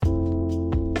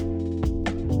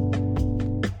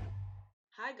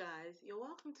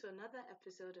welcome to another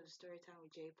episode of Storytime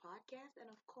with Jay podcast.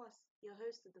 And of course, your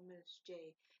host of the most,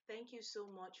 Jay. Thank you so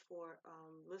much for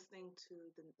listening to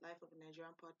the Life of a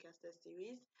Nigerian Podcaster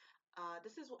series.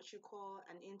 This is what you call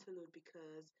an interlude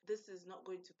because this is not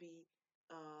going to be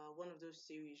one of those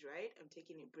series, right? I'm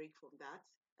taking a break from that.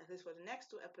 At least for the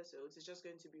next two episodes, it's just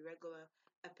going to be regular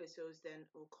episodes. Then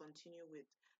we'll continue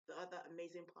with the other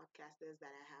amazing podcasters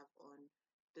that I have on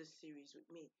this series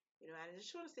with me. And I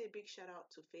just want to say a big shout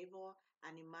out to Favor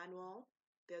and Emmanuel.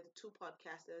 They're the two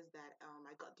podcasters that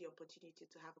I got the opportunity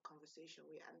to have a conversation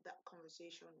with, and that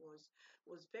conversation was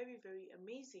very very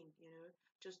amazing.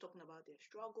 Just talking about their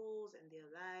struggles and their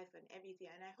life and everything.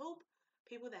 And I hope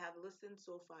people that have listened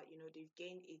so far, they've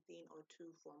gained a thing or two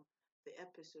from the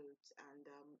episodes, and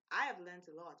I have learned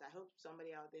a lot. I hope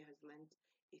somebody out there has learned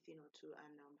a thing or two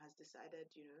and has decided,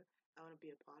 I want to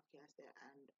be a podcaster,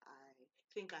 and I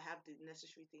think I have the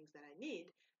necessary things that I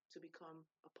need to become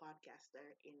a podcaster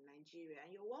in Nigeria.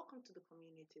 And you're welcome to the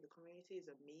community. The community is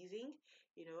amazing.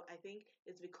 I think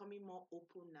it's becoming more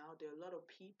open now. There are a lot of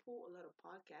people, a lot of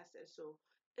podcasters. So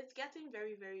it's getting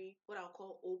very, very what I'll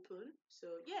call open.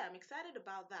 So yeah, I'm excited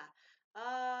about that.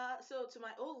 So to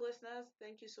my old listeners,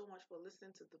 thank you so much for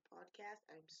listening to the podcast.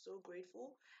 I'm so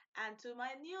grateful. And to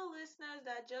my new listeners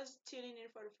that are just tuning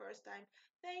in for the first time,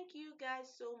 thank you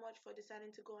guys so much for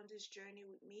deciding to go on this journey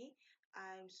with me.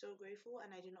 I'm so grateful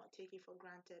and I do not take it for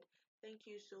granted. Thank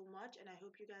you so much, and I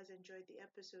hope you guys enjoyed the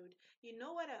episode. You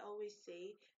know what I always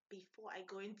say before I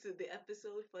go into the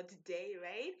episode for today,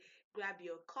 right? Grab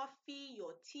your coffee,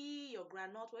 your tea, your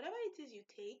granola, whatever it is you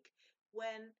take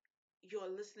when you're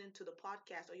listening to the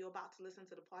podcast or you're about to listen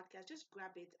to the podcast. Just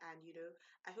grab it, and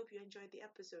I hope you enjoyed the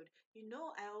episode.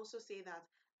 I also say that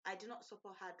I do not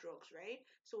support hard drugs, right?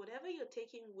 So whatever you're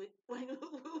taking with when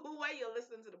you're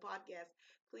listening to the podcast,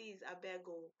 please, I beg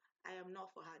you, I am not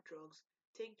for hard drugs.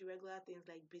 Take the regular things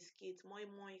like biscuits, moi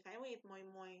moi. You can even eat moi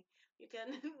moi. You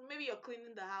can maybe you're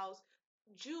cleaning the house,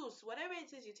 juice, whatever it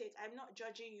is you take. I'm not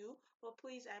judging you, but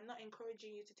please, I'm not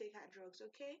encouraging you to take hard drugs,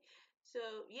 okay?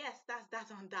 So yes, that's that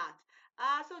on that.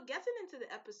 So getting into the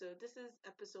episode, this is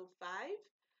episode 5,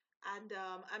 and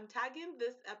I'm tagging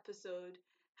this episode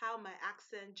 "How My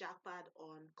Accent Jackpot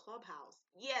on Clubhouse."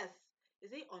 Yes,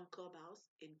 is it on Clubhouse?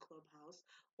 In Clubhouse,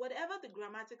 whatever the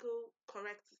grammatically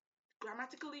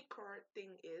correct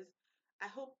thing is. I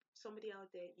hope somebody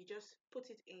out there, you just put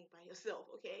it in by yourself,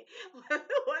 okay?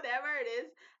 Whatever it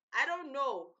is, I don't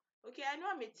know. Okay, I know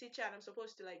I'm a teacher and I'm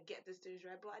supposed to like get these things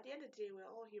right, but at the end of the day, we're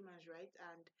all humans, right?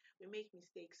 And we make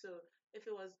mistakes. So if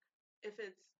it was, if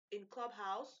it's in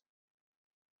Clubhouse,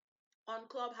 on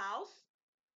Clubhouse,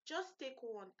 just take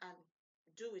one and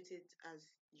do with it as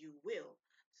you will.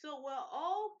 So we're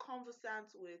all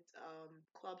conversant with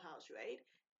Clubhouse, right?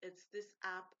 It's this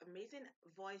app, amazing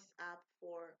voice app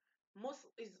for most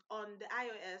is on the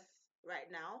iOS right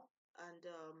now, and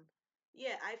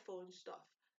yeah, iPhone stuff.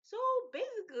 So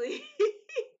basically,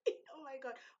 oh my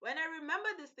god, when I remember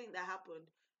this thing that happened,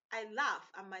 I laugh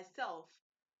at myself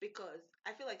because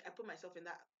I feel like I put myself in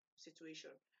that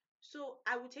situation. So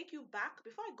I will take you back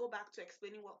before I go back to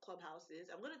explaining what Clubhouse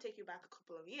is. I'm going to take you back a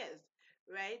couple of years,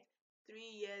 right? 3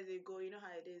 years ago, you know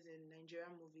how it is in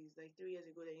Nigerian movies. Like 3 years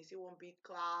ago, then you see one big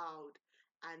cloud,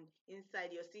 and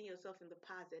inside you're seeing yourself in the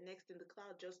past. And next thing, the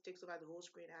cloud just takes over the whole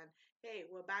screen, and hey,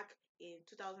 we're back in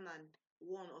 2001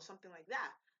 or something like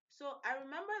that. So I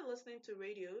remember listening to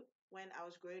radio when I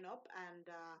was growing up, and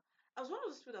I was one of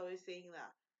those people that was saying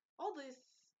that all these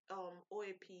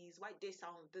OAPs, why they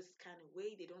sound this kind of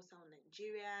way, they don't sound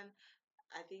Nigerian.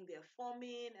 I think they're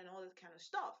forming and all that kind of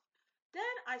stuff.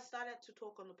 Then I started to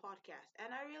talk on the podcast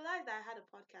and I realized that I had a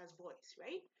podcast voice,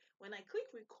 right? When I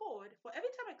click record, for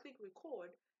every time I click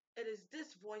record, it is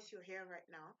this voice you're hearing right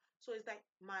now. So it's like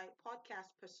my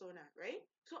podcast persona, right?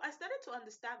 So I started to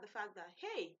understand the fact that,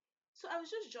 hey, so I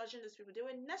was just judging these people. They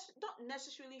were not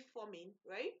necessarily forming,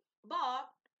 right?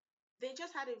 But they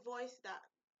just had a voice that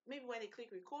maybe when they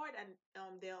click record and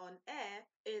they're on air,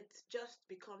 it just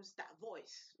becomes that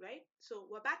voice, right?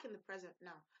 So we're back in the present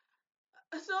now.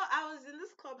 So I was in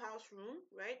this clubhouse room,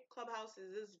 right? Clubhouse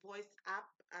is this voice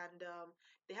app, and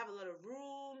they have a lot of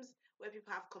rooms where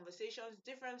people have conversations,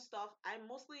 different stuff. I'm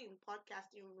mostly in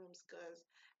podcasting rooms because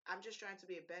I'm just trying to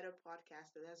be a better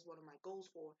podcaster. That's one of my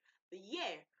goals for the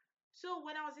year. So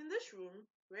when I was in this room,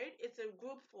 right, it's a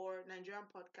group for Nigerian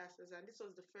podcasters, and this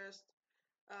was the first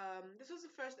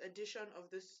edition of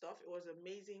this stuff. It was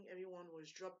amazing. Everyone was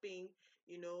dropping,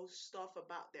 stuff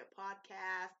about their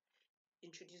podcast,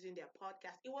 introducing their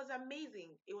podcast. It was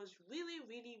amazing. It was really,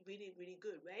 really, really, really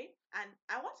good, right? And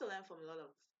I want to learn from a lot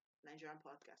of Nigerian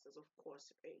podcasters, of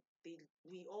course, right?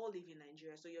 We all live in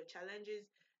Nigeria, so your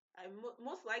challenges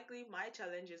Most likely my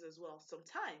challenges as well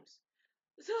sometimes.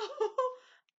 So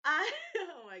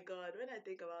oh my God, when I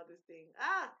think about this thing,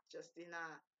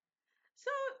 Justina.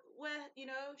 So we're,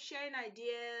 sharing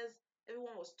ideas.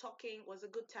 Everyone was talking. It was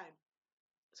a good time.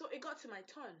 So it got to my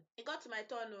turn. It got to my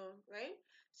turn, oh, right?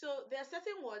 So there are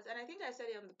certain words, and I think I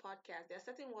said it on the podcast. There are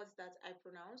certain words that I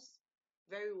pronounce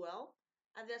very well,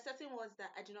 and there are certain words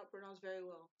that I do not pronounce very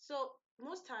well. So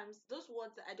most times, those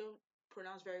words that I don't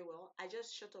pronounce very well, I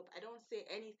just shut up. I don't say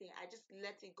anything. I just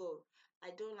let it go.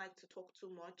 I don't like to talk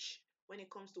too much when it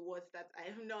comes to words that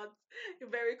I am not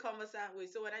very conversant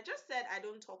with. So when I just said I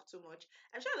don't talk too much,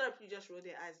 I'm sure a lot of people just roll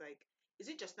their eyes like,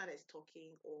 is it just not as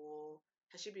talking, or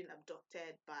has she been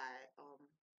abducted by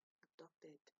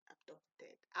abducted,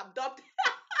 abducted?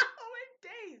 Oh my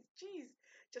days, jeez.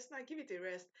 Just now, give it a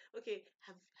rest. Okay,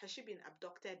 have has she been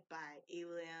abducted by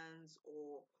aliens,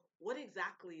 or what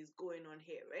exactly is going on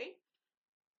here, right?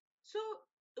 So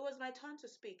it was my turn to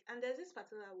speak, and there's this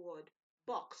particular word,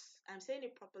 box. I'm saying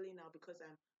it properly now because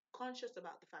I'm conscious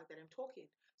about the fact that I'm talking.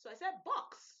 So I said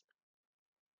box,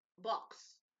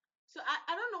 box. So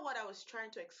I don't know what I was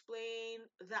trying to explain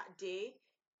that day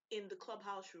in the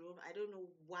clubhouse room. I don't know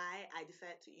why I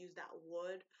decided to use that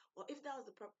word, or if that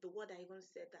was the word I even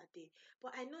said that day.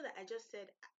 But I know that I just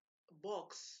said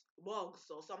box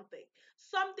or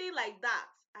something like that.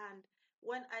 And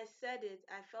when I said it,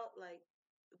 I felt like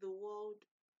the world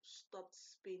stopped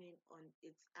spinning on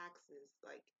its axis.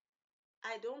 Like,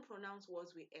 I don't pronounce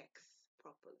words with X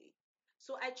properly.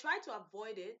 So I try to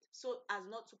avoid it so as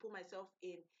not to put myself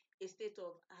in a state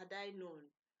of had I known.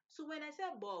 So when I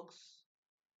said bugs,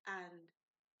 and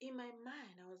in my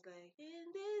mind, I was like, in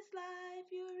this life,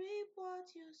 you reap what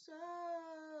you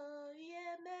sow.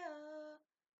 Yeah, me.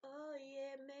 Oh,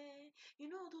 yeah, me.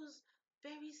 You know those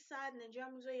very sad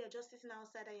Nigerian movies where you're just sitting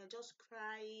outside and you're just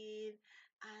crying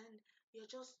and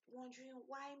you're just wondering,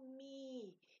 why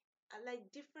me? And like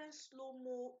different slow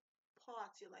mo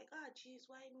parts, you're like, geez,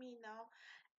 why me now?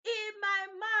 In my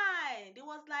mind, it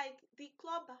was like the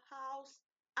Clubhouse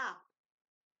app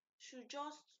should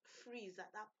just freeze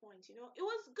at that point. It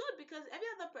was good because every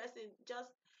other person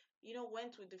just,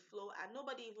 went with the flow, and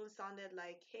nobody even sounded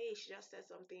like, hey, she just said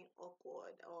something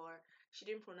awkward, or she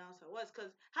didn't pronounce her words.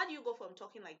 Because how do you go from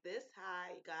talking like this,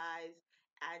 hi guys,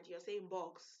 and you're saying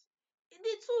box?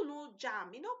 The two no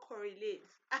jam, correlate.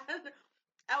 And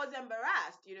I was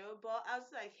embarrassed, but I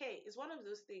was like, hey, it's one of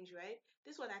those things, right?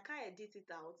 This one I can't edit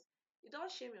it out. You don't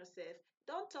shame yourself.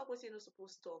 Don't talk what you're not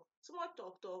supposed to talk. Someone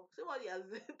talk. See what it has,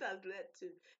 it has led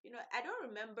to. I don't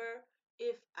remember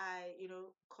if I,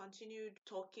 continued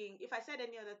talking, if I said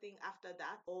any other thing after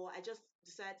that, or I just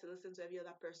decided to listen to every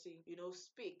other person,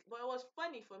 speak. But it was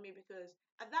funny for me because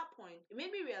at that point, it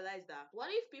made me realize that what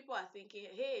if people are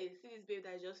thinking, hey, see this babe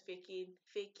that is just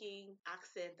faking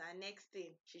accent, and next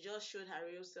thing, she just showed her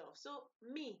real self. So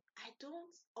me, I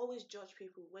don't always judge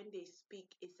people when they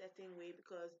speak a certain way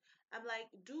because I'm like,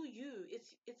 do you?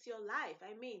 It's your life.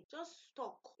 I mean, just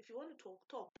talk. If you want to talk,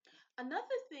 talk.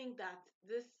 Another thing that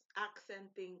this accent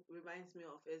thing reminds me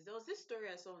of is there was this story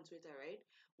I saw on Twitter, right?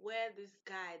 Where this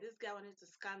guy wanted to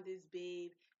scam this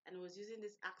babe and was using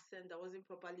this accent that wasn't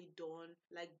properly done,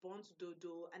 like Born to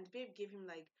Dodo, and the babe gave him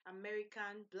like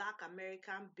Black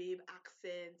American babe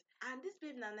accent. And this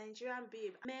babe, na Nigerian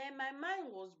babe. Man, my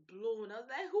mind was blown. I was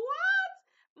like, what?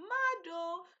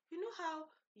 Mado, you know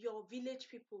how your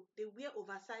village people they wear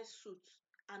oversized suits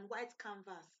and white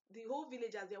canvas. The whole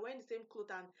villagers they're wearing the same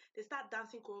clothes and they start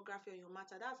dancing choreography on your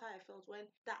matter. That's how I felt when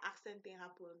that accent thing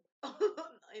happened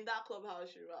in that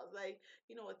clubhouse room. I was like,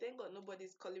 thank God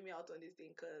nobody's calling me out on this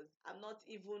thing because I'm not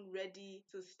even ready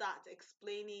to start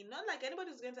explaining. Not like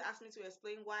anybody's going to ask me to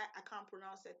explain why I can't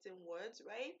pronounce certain words,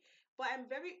 right? But I'm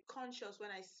very conscious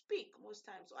when I speak most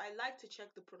times. So I like to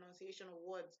check the pronunciation of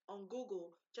words on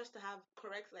Google just to have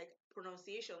correct like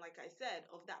pronunciation, like I said,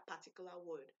 of that particular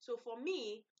word. So for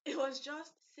me, it was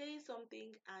just saying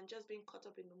something and just being caught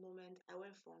up in the moment. I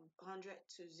went from 100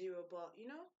 to 0, but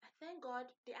I thank God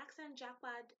the accent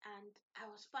jackpot and I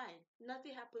was fine.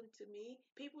 Nothing happened to me.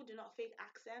 People do not fake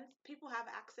accents. People have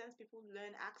accents. People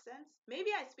learn accents.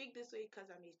 Maybe I speak this way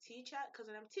because I'm a teacher. Because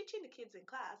when I'm teaching the kids in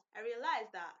class, I realize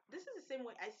that this is the same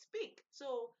way I speak.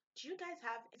 So do you guys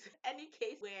have any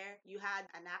case where you had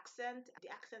an accent,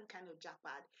 the accent kind of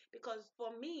jackpot? Because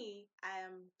for me, I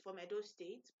am from Edo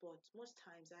State, but most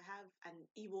times accents. I have an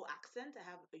Igbo accent. I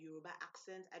have a Yoruba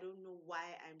accent. I don't know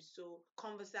why I'm so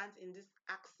conversant in this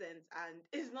accent, and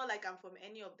it's not like I'm from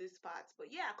any of these parts.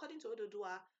 But yeah, according to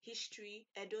Ododuwa history,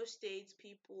 Edo State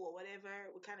people or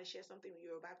whatever, we kind of share something with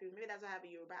Yoruba people. Maybe that's why I have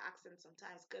a Yoruba accent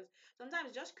sometimes, because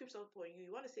sometimes it just creeps up on you.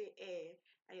 You want to say eh,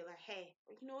 and you're like, hey,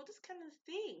 this kind of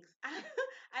things.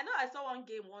 I know I saw one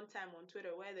game one time on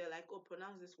Twitter where they're like, oh,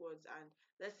 pronounce these words and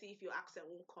let's see if your accent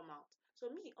won't come out. So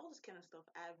me, all this kind of stuff,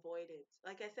 I avoid it.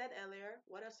 Like I said earlier,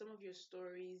 what are some of your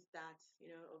stories that,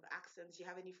 of accents? Do you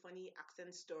have any funny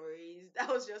accent stories? That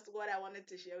was just what I wanted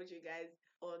to share with you guys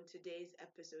on today's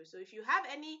episode. So if you have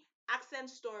any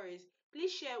accent stories, please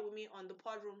share with me on the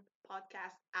Podroom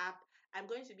podcast app. I'm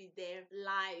going to be there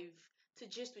live to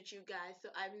gist with you guys. So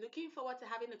I'm looking forward to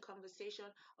having a conversation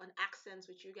on accents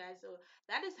with you guys. So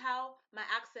that is how my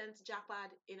accent jackpot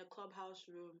in a clubhouse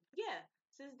room. Yeah.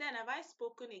 Since then, have I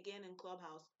spoken again in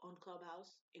Clubhouse, on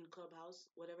Clubhouse, in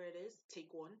Clubhouse, whatever it is? Take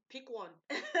one. Pick one.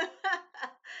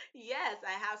 Yes,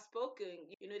 I have spoken.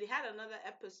 They had another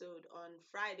episode on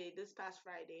Friday, this past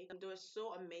Friday. And they were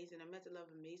so amazing. I met a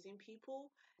lot of amazing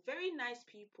people, very nice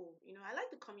people. I like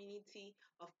the community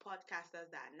of podcasters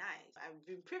that are nice. I've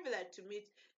been privileged to meet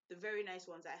the very nice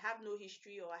ones. I have no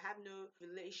history or I have no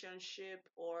relationship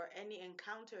or any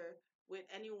encounter with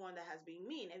anyone that has been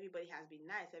mean. Everybody has been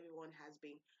nice. Everyone has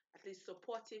been at least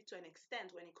supportive to an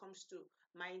extent when it comes to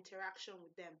my interaction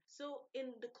with them. So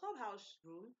in the clubhouse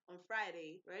room on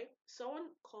Friday, right,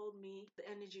 someone called me the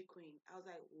energy queen. I was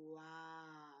like,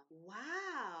 wow,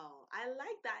 I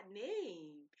like that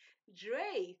name.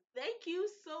 Dre, thank you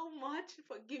so much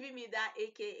for giving me that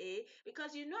AKA,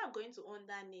 because I'm going to own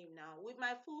that name now with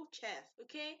my full chest.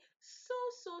 Okay, so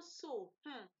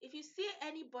if you see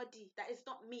anybody that is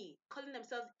not me calling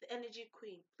themselves the energy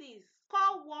queen, please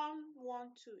call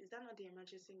 112. Is that not the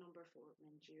emergency number for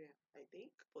Nigeria? I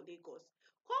think for Lagos.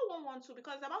 Call 112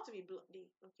 because it's about to be bloody.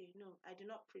 Okay, no, I do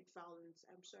not preach violence.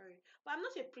 I'm sorry, but I'm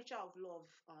not a preacher of love,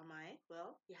 am I?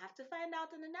 Well, you have to find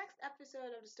out in the next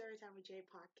episode of the Storytime with Jay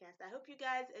podcast. I hope you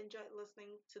guys enjoyed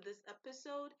listening to this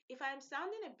episode. If I'm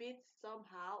sounding a bit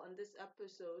somehow on this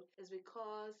episode, is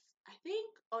because I think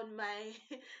on my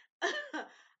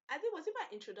I think, was it my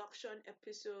introduction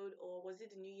episode or was it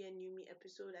the New Year New Me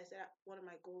episode? I said one of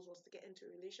my goals was to get into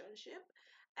a relationship.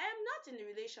 I am not in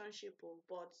a relationship,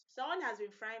 but someone has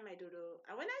been frying my dodo.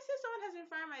 And when I say someone has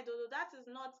been frying my dodo, that is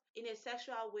not in a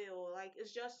sexual way, or like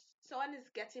it's just someone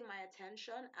is getting my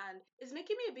attention and it's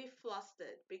making me a bit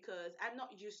flustered because I'm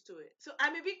not used to it. So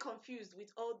I'm a bit confused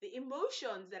with all the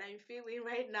emotions that I'm feeling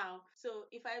right now. So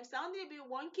if I'm sounding a bit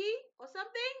wonky or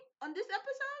something on this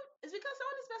episode, it's because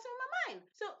someone is messing with my mind.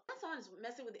 So when someone is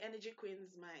messing with the energy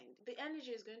queen's mind, the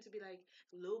energy is going to be like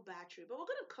low battery, but we're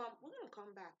gonna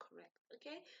come back correct.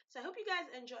 Okay, so I hope you guys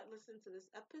enjoyed listening to this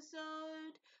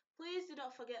episode. Please do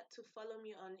not forget to follow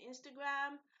me on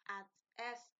Instagram at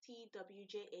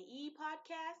STWJAE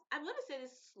podcast. I'm going to say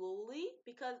this slowly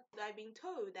because I've been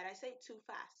told that I say it too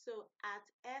fast. So at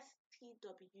STWJAE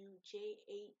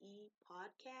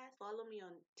podcast. Follow me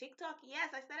on TikTok.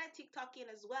 Yes, I started TikToking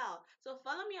as well. So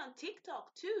follow me on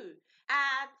TikTok too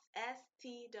at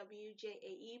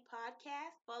STWJAE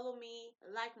podcast. Follow me,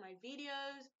 like my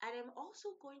videos, and I'm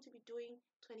also going to be doing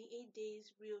 28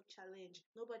 days real challenge.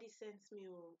 Nobody sends me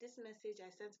this message.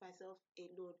 I sent myself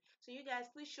alone. So you guys,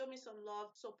 please show me some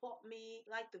love, support me,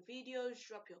 like the videos,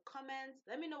 drop your comments.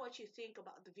 Let me know what you think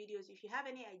about the videos. If you have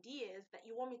any ideas that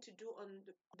you want me to do on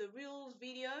the reels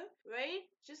video, right?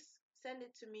 Just send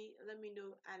it to me. Let me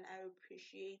know, and I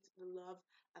appreciate the love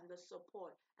and the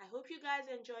support. I hope you guys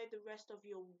enjoy the rest of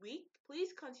your week.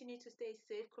 Please continue to stay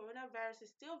safe. Coronavirus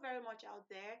is still very much out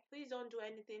there. Please don't do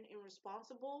anything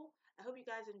irresponsible. I hope you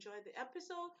guys enjoyed the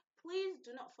episode. Please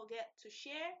do not forget to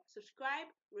share, subscribe,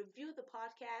 review the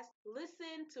podcast,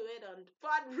 listen to it on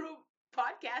Podroom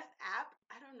podcast app.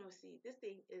 I don't know, see, this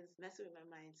thing is messing with my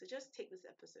mind. So just take this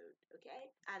episode,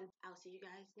 okay? And I'll see you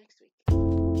guys next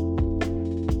week.